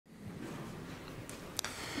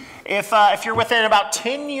If you're within about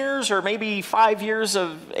 10 years or maybe 5 years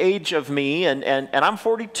of age of me, and I'm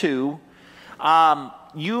 42,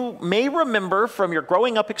 you may remember from your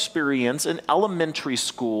growing up experience in elementary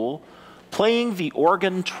school playing the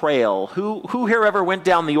Oregon Trail. Who here ever went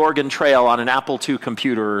down the Oregon Trail on an Apple II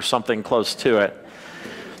computer or something close to it?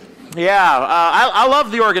 Yeah, I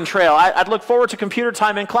love the Oregon Trail. I'd look forward to computer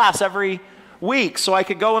time in class every week so I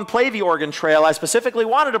could go and play the Oregon Trail. I specifically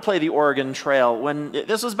wanted to play the Oregon Trail when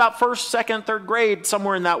this was about first, second, third grade,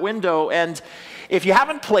 somewhere in that window. And if you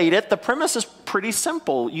haven't played it, the premise is pretty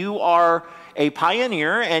simple. You are a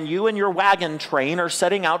pioneer, and you and your wagon train are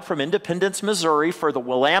setting out from Independence, Missouri for the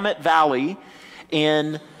Willamette Valley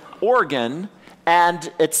in Oregon,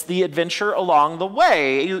 and it's the adventure along the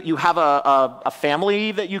way. You have a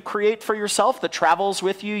family that you create for yourself that travels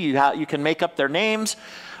with you. You can make up their names.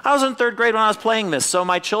 I was in third grade when I was playing this, so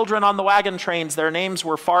my children on the wagon trains, their names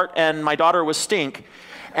were Fart and my daughter was Stink.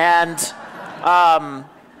 And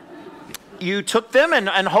you took them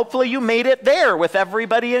and hopefully you made it there with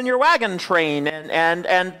everybody in your wagon train.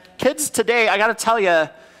 And kids today, I gotta tell you,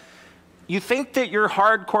 you think that your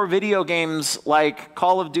hardcore video games like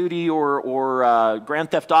Call of Duty or Grand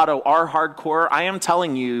Theft Auto are hardcore. I am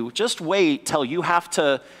telling you, just wait till you have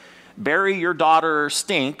to bury your daughter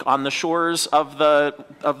Stink on the shores of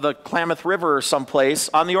the Klamath River or someplace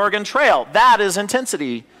on the Oregon Trail. That is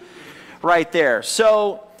intensity right there.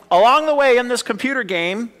 So along the way in this computer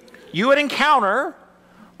game, you would encounter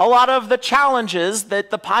a lot of the challenges that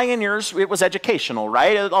the pioneers, it was educational,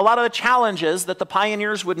 right? A lot of the challenges that the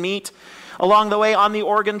pioneers would meet along the way on the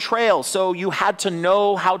Oregon Trail. So you had to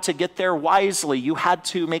know how to get there wisely. You had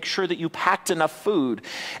to make sure that you packed enough food.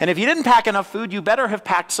 And if you didn't pack enough food, you better have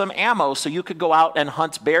packed some ammo so you could go out and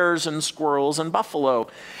hunt bears and squirrels and buffalo.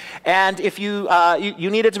 And if you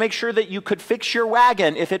needed to make sure that you could fix your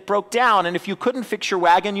wagon if it broke down. And if you couldn't fix your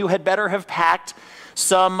wagon, you had better have packed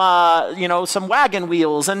some wagon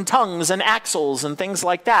wheels and tongues and axles and things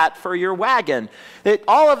like that for your wagon.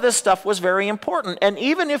 All of this stuff was very important. And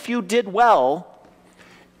even if you did well,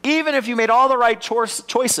 even if you made all the right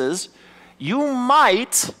choices, you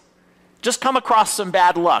might just come across some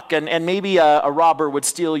bad luck, and maybe a robber would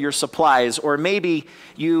steal your supplies, or maybe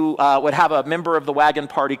you would have a member of the wagon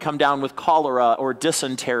party come down with cholera or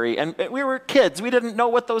dysentery. And we were kids. We didn't know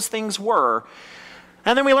what those things were.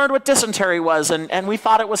 And then we learned what dysentery was, and we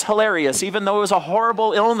thought it was hilarious, even though it was a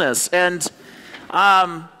horrible illness and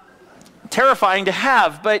terrifying to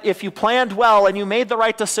have. But if you planned well and you made the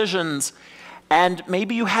right decisions, and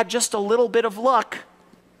maybe you had just a little bit of luck,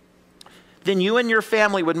 then you and your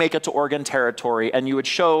family would make it to Oregon Territory, and you would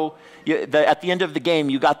show, at the end of the game,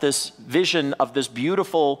 you got this vision of this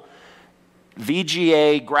beautiful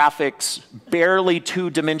VGA graphics, barely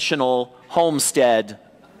two-dimensional homestead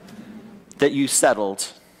that you settled.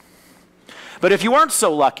 But if you weren't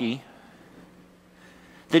so lucky,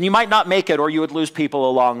 then you might not make it, or you would lose people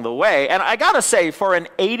along the way. And I gotta say, for an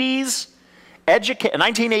 1980s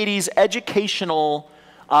educational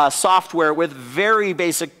software with very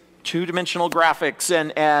basic two-dimensional graphics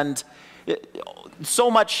and so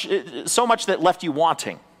much that left you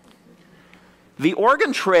wanting, the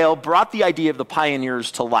Oregon Trail brought the idea of the pioneers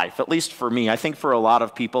to life, at least for me. I think for a lot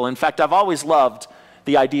of people. In fact, I've always loved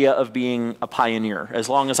the idea of being a pioneer, as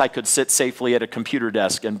long as I could sit safely at a computer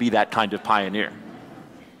desk and be that kind of pioneer.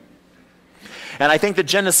 And I think the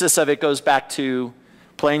genesis of it goes back to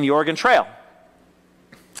playing the Oregon Trail,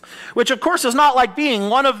 which of course is not like being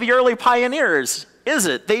one of the early pioneers, is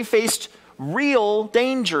it? They faced real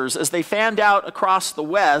dangers as they fanned out across the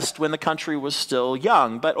West when the country was still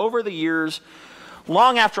young. But over the years,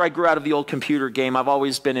 long after I grew out of the old computer game, I've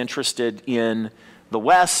always been interested in the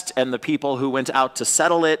West and the people who went out to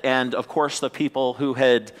settle it, and of course the people who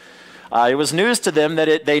had, it was news to them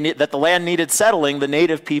that the land needed settling, the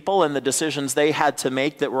native people and the decisions they had to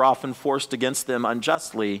make that were often forced against them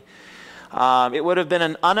unjustly. It would have been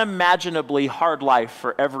an unimaginably hard life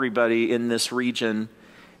for everybody in this region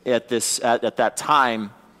at that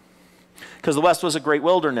time, because the West was a great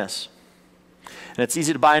wilderness. And it's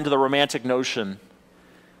easy to buy into the romantic notion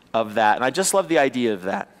of that, and I just love the idea of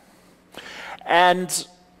that. And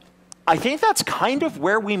I think that's kind of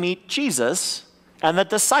where we meet Jesus and the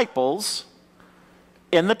disciples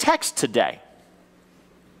in the text today.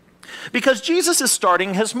 Because Jesus is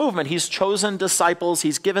starting his movement. He's chosen disciples,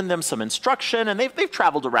 he's given them some instruction, and they've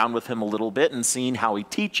traveled around with him a little bit and seen how he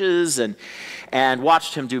teaches and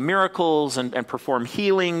watched him do miracles and perform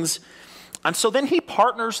healings. And so then he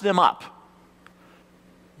partners them up.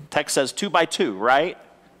 The text says 2 by 2, right?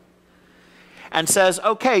 And says,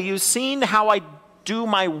 okay, you've seen how I do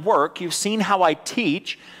my work, you've seen how I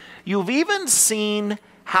teach, you've even seen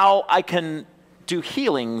how I can do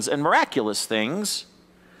healings and miraculous things.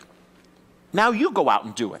 Now you go out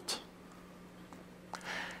and do it.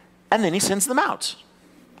 And then he sends them out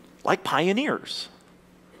like pioneers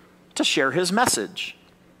to share his message.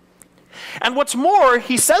 And what's more,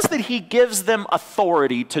 he says that he gives them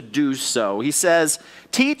authority to do so. He says,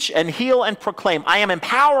 teach and heal and proclaim. I am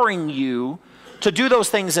empowering you to do those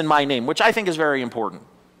things in my name, which I think is very important.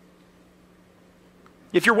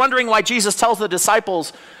 If you're wondering why Jesus tells the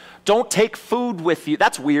disciples, don't take food with you.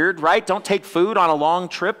 That's weird, right? Don't take food on a long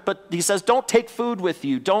trip. But he says, don't take food with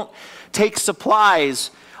you. Don't take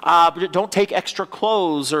supplies. Don't take extra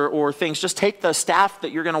clothes or things. Just take the staff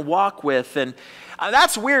that you're going to walk with. And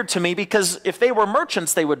that's weird to me, because if they were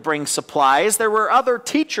merchants, they would bring supplies. There were other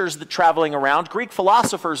teachers that traveling around, Greek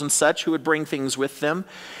philosophers and such, who would bring things with them.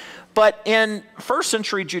 But in first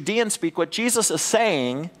century Judean speak, what Jesus is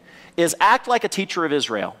saying is act like a teacher of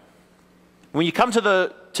Israel. When you come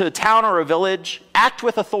to a town or a village, act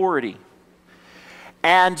with authority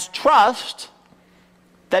and trust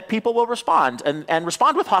that people will respond, and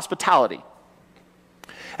respond with hospitality.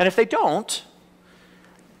 And if they don't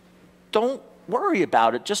worry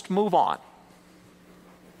about it, just move on.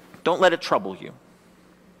 Don't let it trouble you.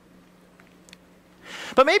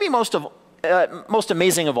 But maybe most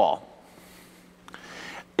amazing of all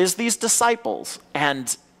is these disciples.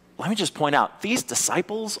 And let me just point out, these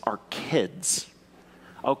disciples are kids.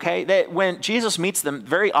 Okay? When Jesus meets them,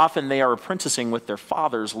 very often they are apprenticing with their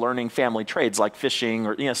fathers, learning family trades like fishing,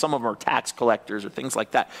 or some of them are tax collectors or things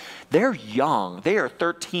like that. They're young. They are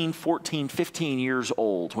 13, 14, 15 years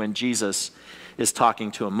old when Jesus is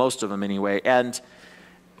talking to them, most of them anyway. And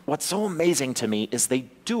what's so amazing to me is they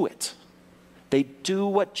do it. They do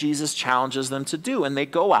what Jesus challenges them to do, and they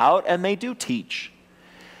go out and they do teach,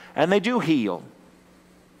 and they do heal.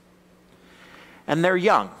 And they're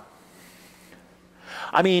young.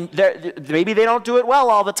 I mean, maybe they don't do it well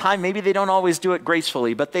all the time. Maybe they don't always do it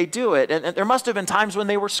gracefully, but they do it. And there must have been times when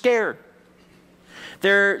they were scared.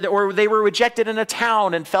 Or they were rejected in a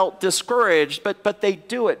town and felt discouraged, but they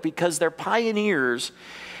do it because they're pioneers.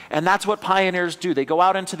 And that's what pioneers do. They go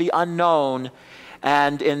out into the unknown,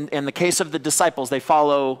 and in the case of the disciples, they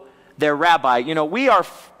follow their rabbi. We are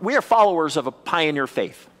followers of a pioneer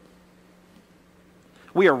faith.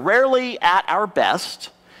 We are rarely at our best,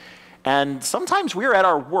 and sometimes we're at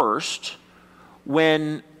our worst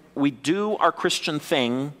when we do our Christian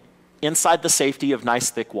thing inside the safety of nice,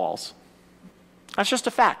 thick walls. That's just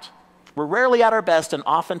a fact. We're rarely at our best, and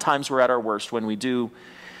oftentimes we're at our worst when we do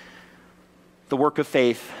the work of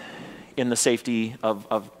faith in the safety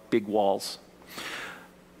of big walls.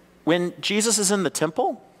 When Jesus is in the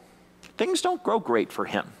temple, things don't grow great for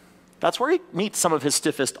him. That's where he meets some of his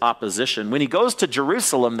stiffest opposition. When he goes to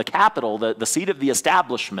Jerusalem, the capital, the seat of the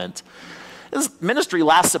establishment, his ministry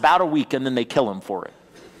lasts about a week, and then they kill him for it.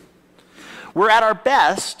 We're at our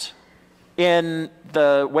best in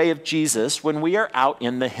the way of Jesus when we are out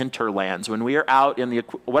in the hinterlands, when we are out in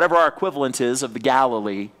whatever our equivalent is of the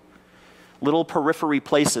Galilee, little periphery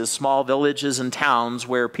places, small villages and towns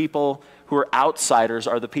where people who are outsiders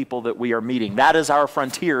are the people that we are meeting. That is our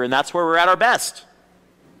frontier, and that's where we're at our best.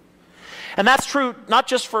 And that's true not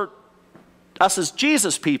just for us as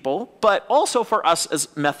Jesus people, but also for us as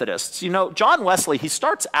Methodists. John Wesley, he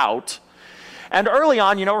starts out, and early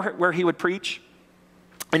on, where he would preach?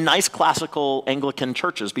 In nice classical Anglican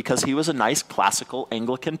churches, because he was a nice classical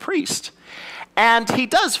Anglican priest. And he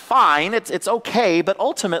does fine, it's okay, but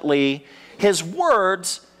ultimately, his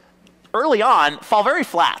words early on fall very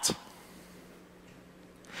flat.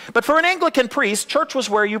 But for an Anglican priest, church was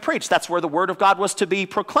where you preached. That's where the word of God was to be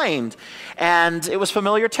proclaimed. And it was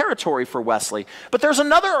familiar territory for Wesley. But there's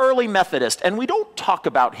another early Methodist, and we don't talk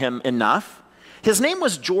about him enough. His name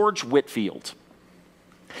was George Whitefield.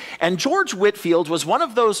 And George Whitefield was one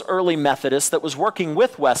of those early Methodists that was working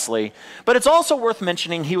with Wesley. But it's also worth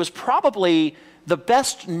mentioning he was probably the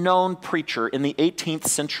best known preacher in the 18th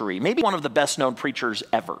century. Maybe one of the best known preachers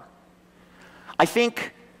ever. I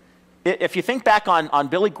think if you think back on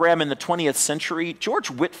Billy Graham in the 20th century, George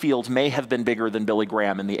Whitefield may have been bigger than Billy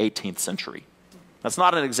Graham in the 18th century. That's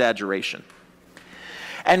not an exaggeration.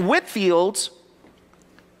 And Whitefield,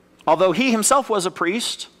 although he himself was a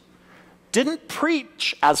priest, didn't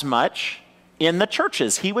preach as much in the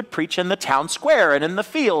churches. He would preach in the town square and in the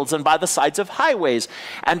fields and by the sides of highways.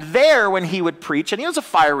 And there, when he would preach, and he was a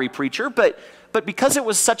fiery preacher, but because it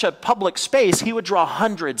was such a public space, he would draw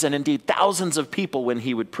hundreds and indeed thousands of people when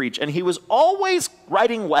he would preach. And he was always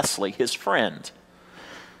writing Wesley, his friend,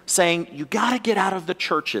 saying, you got to get out of the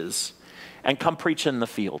churches and come preach in the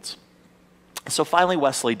fields. So finally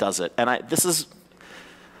Wesley does it. And this is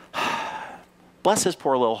Bless his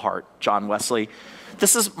poor little heart, John Wesley.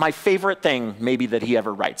 This is my favorite thing maybe that he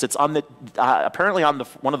ever writes. It's on the apparently on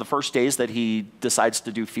one of the first days that he decides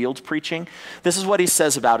to do field preaching. This is what he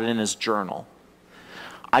says about it in his journal.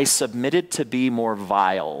 I submitted to be more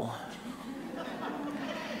vile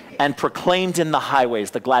and proclaimed in the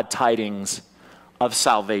highways the glad tidings of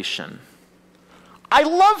salvation. I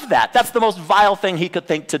love that. That's the most vile thing he could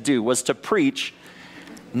think to do, was to preach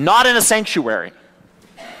not in a sanctuary.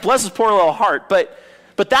 Bless his poor little heart.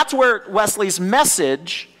 But that's where Wesley's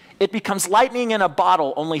message, it becomes lightning in a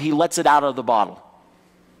bottle, only he lets it out of the bottle.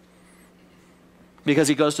 Because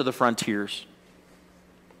he goes to the frontiers.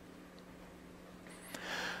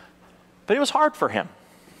 But it was hard for him.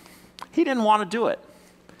 He didn't want to do it.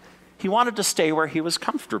 He wanted to stay where he was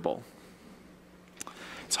comfortable.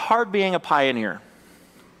 It's hard being a pioneer.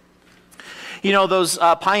 You know, those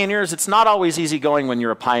pioneers, it's not always easy going when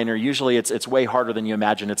you're a pioneer. Usually it's way harder than you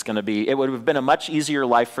imagine it's going to be. It would have been a much easier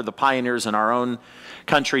life for the pioneers in our own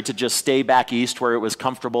country to just stay back east where it was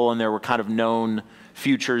comfortable and there were kind of known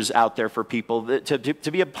futures out there for people.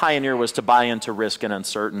 To be a pioneer was to buy into risk and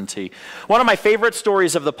uncertainty. One of my favorite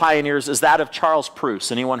stories of the pioneers is that of Charles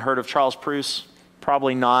Preuss. Anyone heard of Charles Preuss?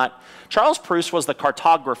 Probably not. Charles Preuss was the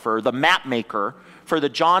cartographer, the map maker for the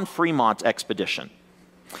John Fremont expedition.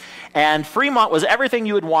 And Fremont was everything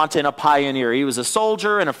you would want in a pioneer. He was a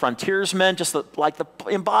soldier and a frontiersman, just like the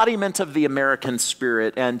embodiment of the American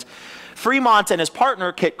spirit. And Fremont and his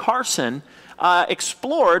partner, Kit Carson,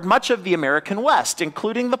 explored much of the American West,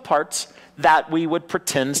 including the parts that we would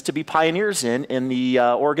pretend to be pioneers in the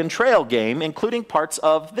Oregon Trail game, including parts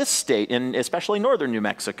of this state, and especially northern New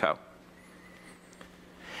Mexico.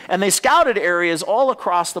 And they scouted areas all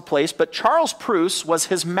across the place, but Charles Preuss was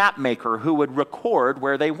his map maker who would record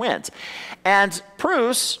where they went. And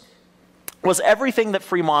Preuss was everything that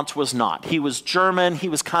Fremont was not. He was German, he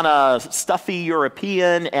was kind of stuffy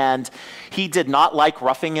European, and he did not like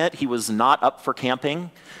roughing it. He was not up for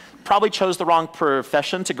camping. Probably chose the wrong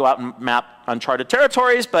profession to go out and map uncharted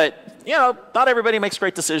territories, but you know, not everybody makes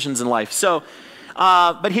great decisions in life. So.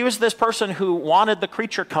 But he was this person who wanted the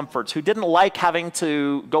creature comforts, who didn't like having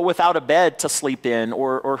to go without a bed to sleep in,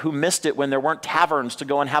 or who missed it when there weren't taverns to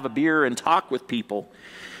go and have a beer and talk with people.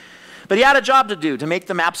 But he had a job to do, to make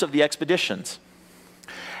the maps of the expeditions.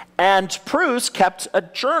 And Preuss kept a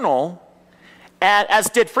journal, as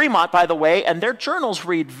did Fremont, by the way, and their journals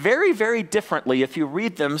read very, very differently if you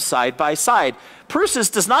read them side by side. Preuss's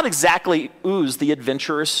does not exactly ooze the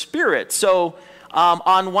adventurous spirit. So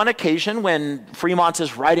on one occasion, when Fremont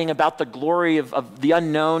is writing about the glory of the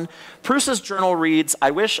unknown, Preuss's journal reads,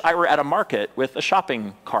 "I wish I were at a market with a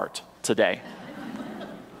shopping cart today."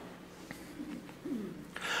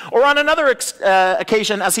 Or on another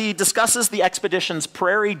occasion, as he discusses the expedition's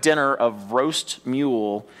prairie dinner of roast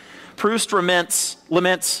mule, Proust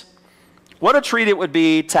laments, "What a treat it would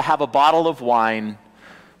be to have a bottle of wine,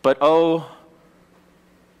 but oh,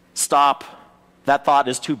 stop. That thought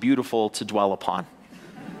is too beautiful to dwell upon."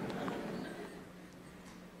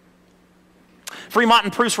 Fremont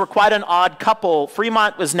and Preuss were quite an odd couple.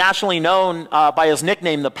 Fremont was nationally known by his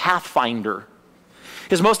nickname, the Pathfinder.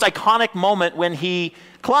 His most iconic moment when he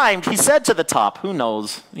climbed, he said to the top, who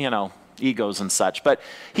knows, you know, egos and such, but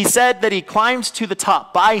he said that he climbed to the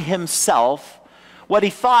top by himself what he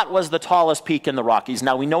thought was the tallest peak in the Rockies.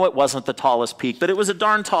 Now, we know it wasn't the tallest peak, but it was a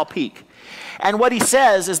darn tall peak. And what he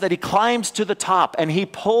says is that he climbed to the top and he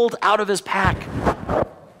pulled out of his pack.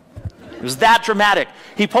 It was that dramatic.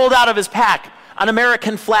 He pulled out of his pack an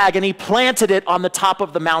American flag and he planted it on the top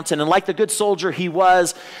of the mountain. And like the good soldier he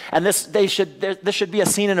was, and this should be a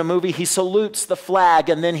scene in a movie, he salutes the flag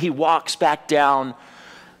and then he walks back down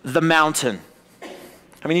the mountain.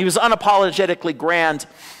 I mean, he was unapologetically grand.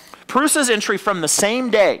 Preuss's entry from the same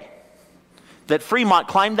day that Fremont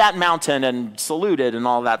climbed that mountain and saluted and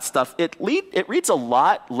all that stuff, it reads a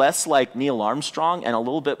lot less like Neil Armstrong and a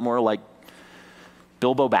little bit more like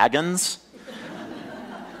Bilbo Baggins.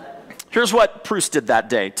 Here's what Preuss did that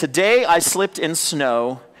day. "Today I slipped in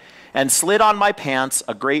snow and slid on my pants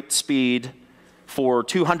a great speed for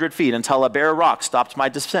 200 feet until a bare rock stopped my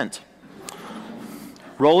descent.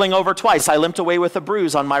 Rolling over twice, I limped away with a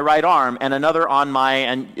bruise on my right arm and another on my,"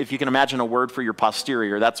 and if you can imagine a word for your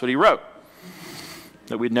posterior, that's what he wrote,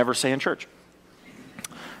 that we'd never say in church.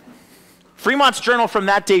 Fremont's journal from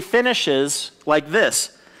that day finishes like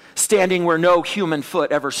this: "Standing where no human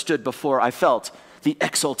foot ever stood before, I felt the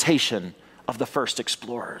exultation of the first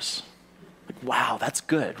explorers." Like, wow, that's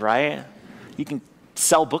good, right? You can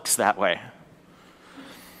sell books that way.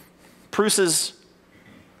 Preuss's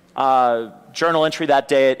journal entry that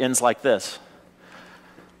day, it ends like this: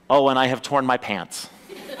 "Oh, and I have torn my pants."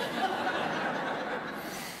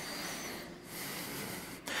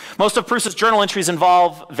 Most of Proust's journal entries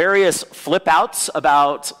involve various flip-outs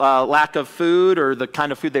about lack of food or the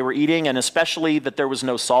kind of food they were eating, and especially that there was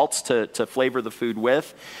no salts to flavor the food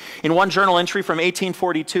with. In one journal entry from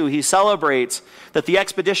 1842, he celebrates that the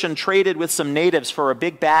expedition traded with some natives for a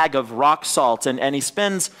big bag of rock salt, and he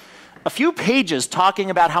spends a few pages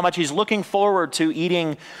talking about how much he's looking forward to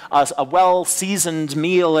eating a well-seasoned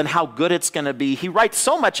meal and how good it's going to be. He writes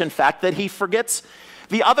so much, in fact, that he forgets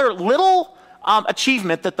the other little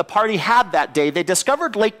achievement that the party had that day. They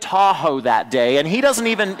discovered Lake Tahoe that day, and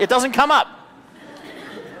it doesn't come up.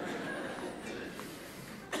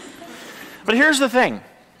 But here's the thing.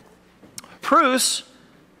 Proust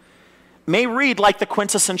may read like the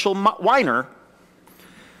quintessential whiner,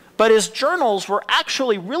 but his journals were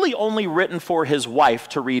actually really only written for his wife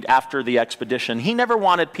to read after the expedition. He never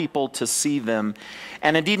wanted people to see them,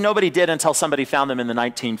 and indeed nobody did until somebody found them in the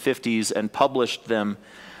 1950s and published them.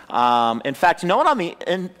 In fact, no one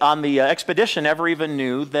on the expedition ever even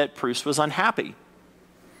knew that Proust was unhappy.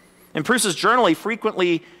 In Proust's journal, in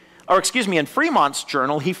Fremont's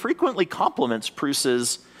journal, he frequently compliments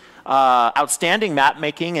Proust's outstanding map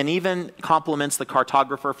making, and even compliments the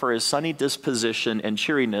cartographer for his sunny disposition and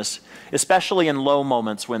cheeriness, especially in low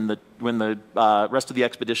moments when the rest of the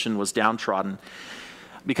expedition was downtrodden.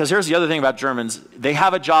 Because here's the other thing about Germans: they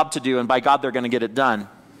have a job to do, and by God, they're going to get it done.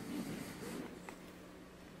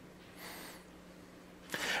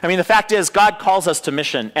 I mean, the fact is, God calls us to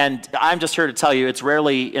mission, and I'm just here to tell you, it's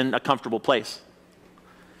rarely in a comfortable place.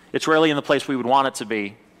 It's rarely in the place we would want it to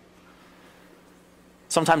be.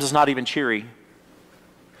 Sometimes it's not even cheery.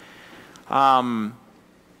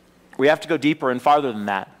 We have to go deeper and farther than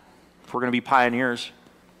that if we're going to be pioneers.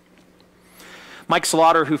 Mike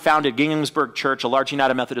Slaughter, who founded Ginghamsburg Church, a large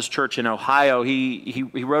United Methodist church in Ohio,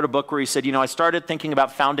 he wrote a book where he said, I started thinking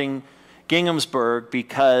about founding Ginghamsburg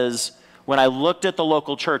because when I looked at the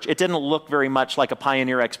local church, it didn't look very much like a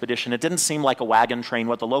pioneer expedition. It didn't seem like a wagon train.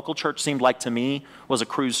 What the local church seemed like to me was a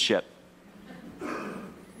cruise ship.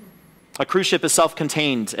 A cruise ship is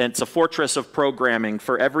self-contained, and it's a fortress of programming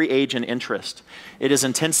for every age and interest. It is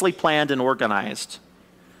intensely planned and organized.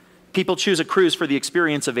 People choose a cruise for the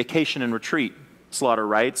experience of vacation and retreat, Slaughter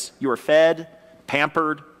writes. You are fed,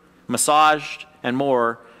 pampered, massaged, and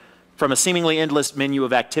more from a seemingly endless menu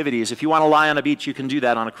of activities. If you want to lie on a beach, you can do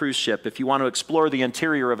that on a cruise ship. If you want to explore the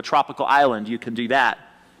interior of a tropical island, you can do that.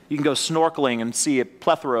 You can go snorkeling and see a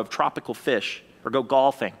plethora of tropical fish, or go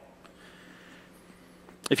golfing.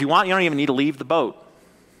 If you want, you don't even need to leave the boat.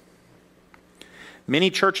 Many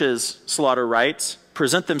churches, Slaughter writes,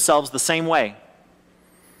 present themselves the same way.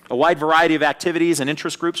 A wide variety of activities and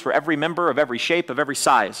interest groups for every member of every shape, of every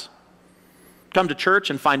size. Come to church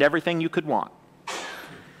and find everything you could want.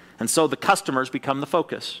 And so the customers become the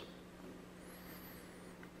focus.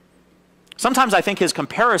 Sometimes I think his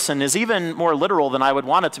comparison is even more literal than I would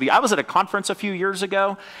want it to be. I was at a conference a few years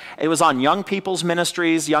ago. It was on young people's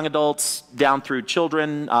ministries, young adults down through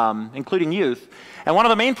children, including youth. And one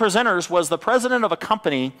of the main presenters was the president of a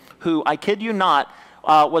company who, I kid you not,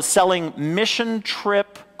 was selling mission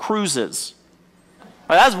trip cruises.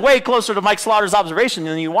 Well, that's way closer to Mike Slaughter's observation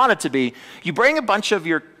than you want it to be. You bring a bunch of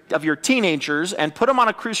your teenagers and put them on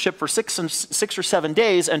a cruise ship for 6 or 7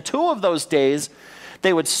 days, and 2 of those days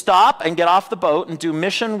they would stop and get off the boat and do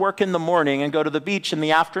mission work in the morning and go to the beach in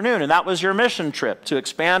the afternoon. And that was your mission trip, to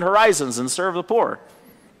expand horizons and serve the poor.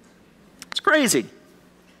 It's crazy.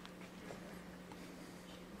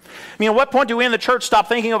 I mean, at what point do we in the church stop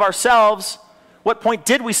thinking of ourselves? What point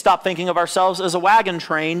did we stop thinking of ourselves as a wagon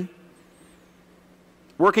train,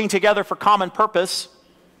 working together for common purpose,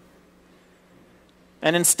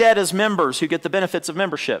 and instead as members who get the benefits of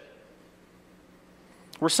membership?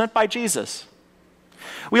 We're sent by Jesus.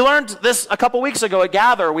 We learned this a couple weeks ago at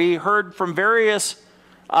Gather. We heard from various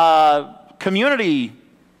community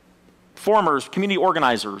formers, community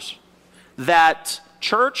organizers, that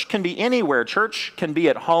church can be anywhere. Church can be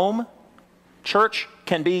at home. Church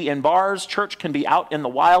can be in bars. Church can be out in the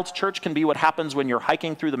wild. Church can be what happens when you're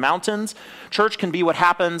hiking through the mountains. Church can be what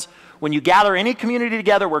happens when you gather any community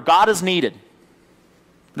together where God is needed.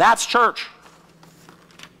 That's church.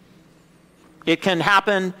 It can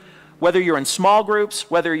happen whether you're in small groups,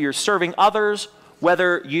 whether you're serving others,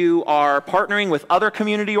 whether you are partnering with other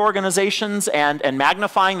community organizations and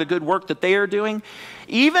magnifying the good work that they are doing.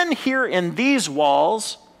 Even here in these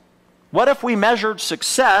walls, what if we measured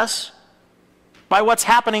success by what's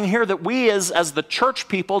happening here that we as the church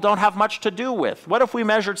people don't have much to do with? What if we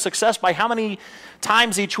measured success by how many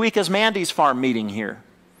times each week is Mandy's Farm meeting here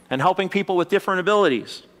and helping people with different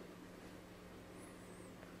abilities?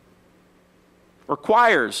 Or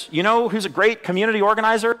choirs. You know who's a great community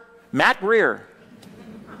organizer? Matt Greer.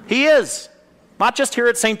 He is. Not just here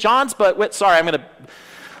at St. John's, but sorry, I'm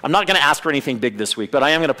not going to ask for anything big this week, but I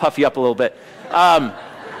am going to puff you up a little bit.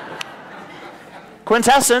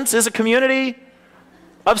 Quintessence is a community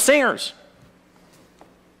of singers.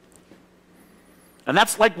 And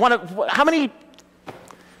that's like how many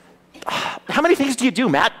things do you do,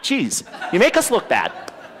 Matt? Jeez, you make us look bad,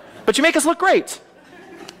 but you make us look great.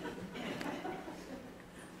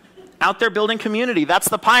 Out there building community, that's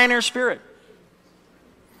the pioneer spirit.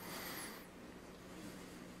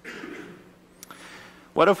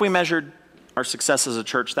 What if we measured our success as a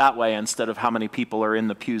church that way instead of how many people are in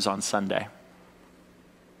the pews on Sunday?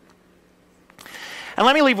 And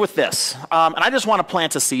let me leave with this. And I just want to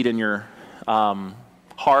plant a seed in your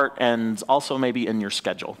heart and also maybe in your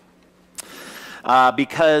schedule.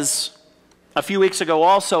 Because a few weeks ago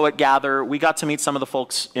also at Gather, we got to meet some of the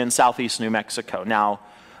folks in southeast New Mexico. Now,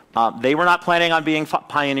 they were not planning on being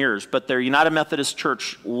pioneers, but their United Methodist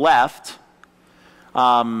Church left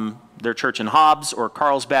their church in Hobbs or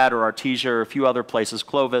Carlsbad or Artesia or a few other places,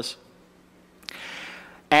 Clovis.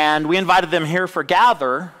 And we invited them here for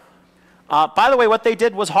Gather. By the way, what they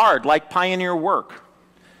did was hard, like pioneer work.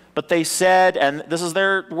 But they said, and this is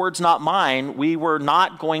their words, not mine, we were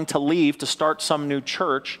not going to leave to start some new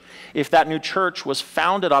church if that new church was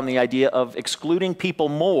founded on the idea of excluding people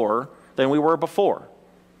more than we were before.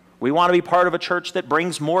 We want to be part of a church that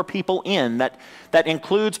brings more people in, that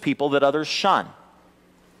includes people that others shun.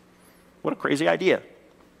 What a crazy idea.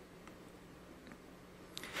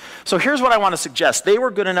 So here's what I want to suggest. They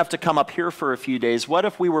were good enough to come up here for a few days. What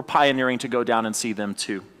if we were pioneering to go down and see them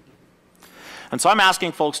too? And so I'm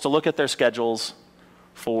asking folks to look at their schedules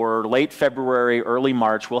for late February, early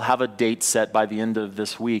March. We'll have a date set by the end of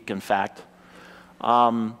this week, in fact,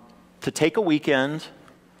 to take a weekend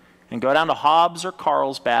and go down to Hobbs or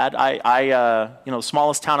Carlsbad. The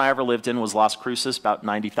smallest town I ever lived in was Las Cruces, about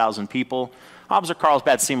 90,000 people. Hobbs or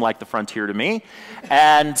Carlsbad seemed like the frontier to me.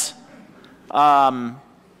 But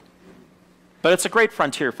it's a great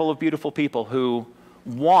frontier full of beautiful people who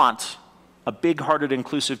want a big-hearted,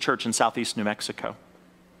 inclusive church in southeast New Mexico.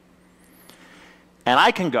 And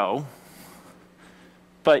I can go,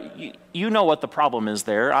 but you know what the problem is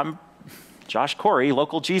there. I'm Josh Kouri,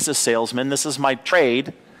 local Jesus salesman. This is my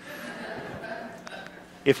trade.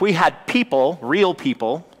 If we had people, real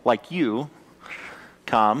people like you,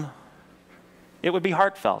 come, it would be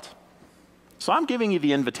heartfelt. So I'm giving you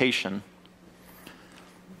the invitation.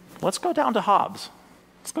 Let's go down to Hobbs.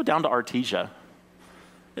 Let's go down to Artesia.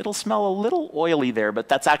 It'll smell a little oily there, but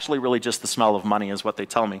that's actually really just the smell of money is what they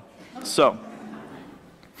tell me. So,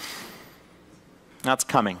 that's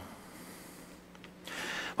coming.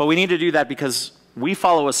 But we need to do that because we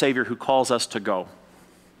follow a Savior who calls us to go.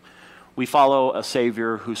 We follow a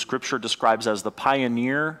Savior who Scripture describes as the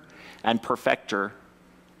pioneer and perfecter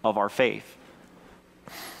of our faith.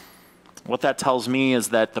 What that tells me is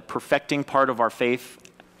that the perfecting part of our faith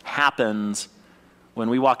happens when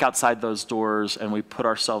we walk outside those doors and we put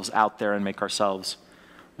ourselves out there and make ourselves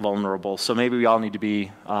vulnerable. So maybe we all need to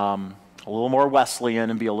be a little more Wesleyan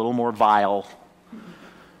and be a little more vile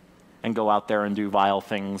and go out there and do vile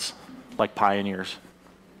things like pioneers.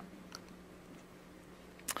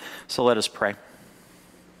 So let us pray.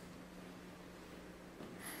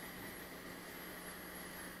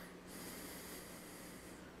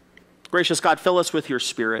 Gracious God, fill us with your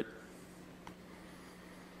Spirit.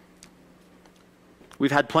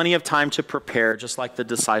 We've had plenty of time to prepare, just like the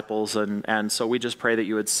disciples, and so we just pray that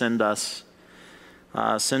you would send us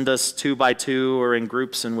 2 by 2 or in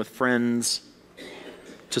groups and with friends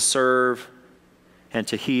to serve and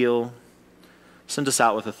to heal. Send us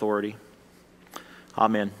out with authority.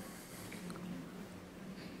 Amen.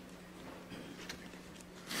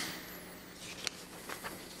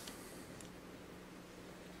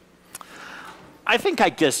 I think I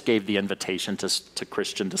just gave the invitation to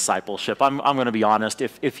Christian discipleship. I'm going to be honest.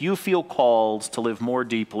 If you feel called to live more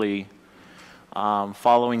deeply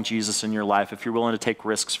following Jesus in your life, if you're willing to take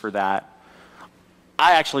risks for that,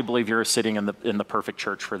 I actually believe you're sitting in the perfect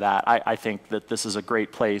church for that. I think that this is a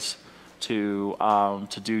great place to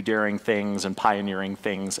do daring things and pioneering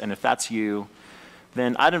things. And if that's you,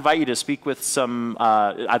 then I'd invite you to speak with some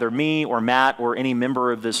either me or Matt or any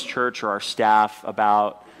member of this church or our staff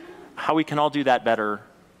about how we can all do that better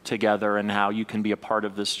together and how you can be a part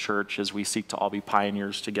of this church as we seek to all be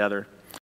pioneers together.